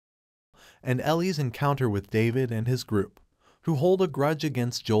and Ellie's encounter with David and his group, who hold a grudge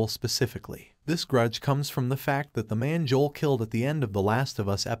against Joel specifically. This grudge comes from the fact that the man Joel killed at the end of The Last of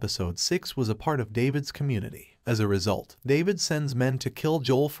Us Episode 6 was a part of David's community. As a result, David sends men to kill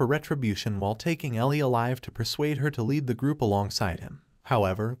Joel for retribution while taking Ellie alive to persuade her to lead the group alongside him.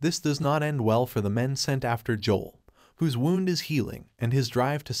 However, this does not end well for the men sent after Joel, whose wound is healing, and his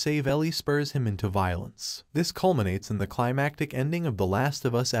drive to save Ellie spurs him into violence. This culminates in the climactic ending of The Last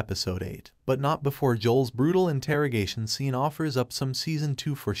of Us Episode 8, but not before Joel's brutal interrogation scene offers up some Season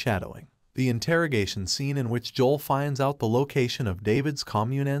 2 foreshadowing. The interrogation scene in which Joel finds out the location of David's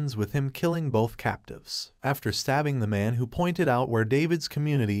commune ends with him killing both captives. After stabbing the man who pointed out where David's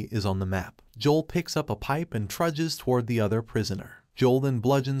community is on the map, Joel picks up a pipe and trudges toward the other prisoner. Joel then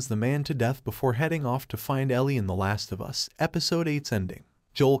bludgeons the man to death before heading off to find Ellie in The Last of Us Episode 8's ending.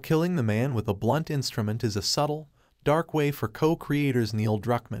 Joel killing the man with a blunt instrument is a subtle, dark way for co-creators Neil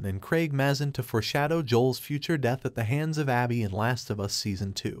Druckmann and Craig Mazin to foreshadow Joel's future death at the hands of Abby in Last of Us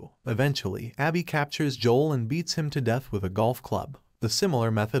Season 2. Eventually, Abby captures Joel and beats him to death with a golf club. The similar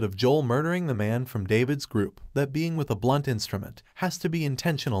method of Joel murdering the man from David's group, that being with a blunt instrument, has to be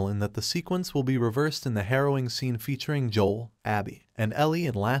intentional in that the sequence will be reversed in the harrowing scene featuring Joel, Abby, and Ellie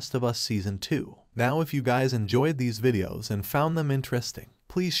in Last of Us Season 2. Now if you guys enjoyed these videos and found them interesting,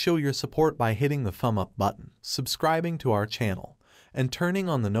 please show your support by hitting the thumb up button, subscribing to our channel, and turning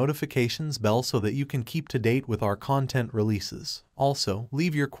on the notifications bell so that you can keep to date with our content releases. Also,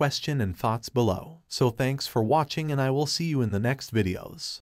 leave your question and thoughts below. So thanks for watching and I will see you in the next videos.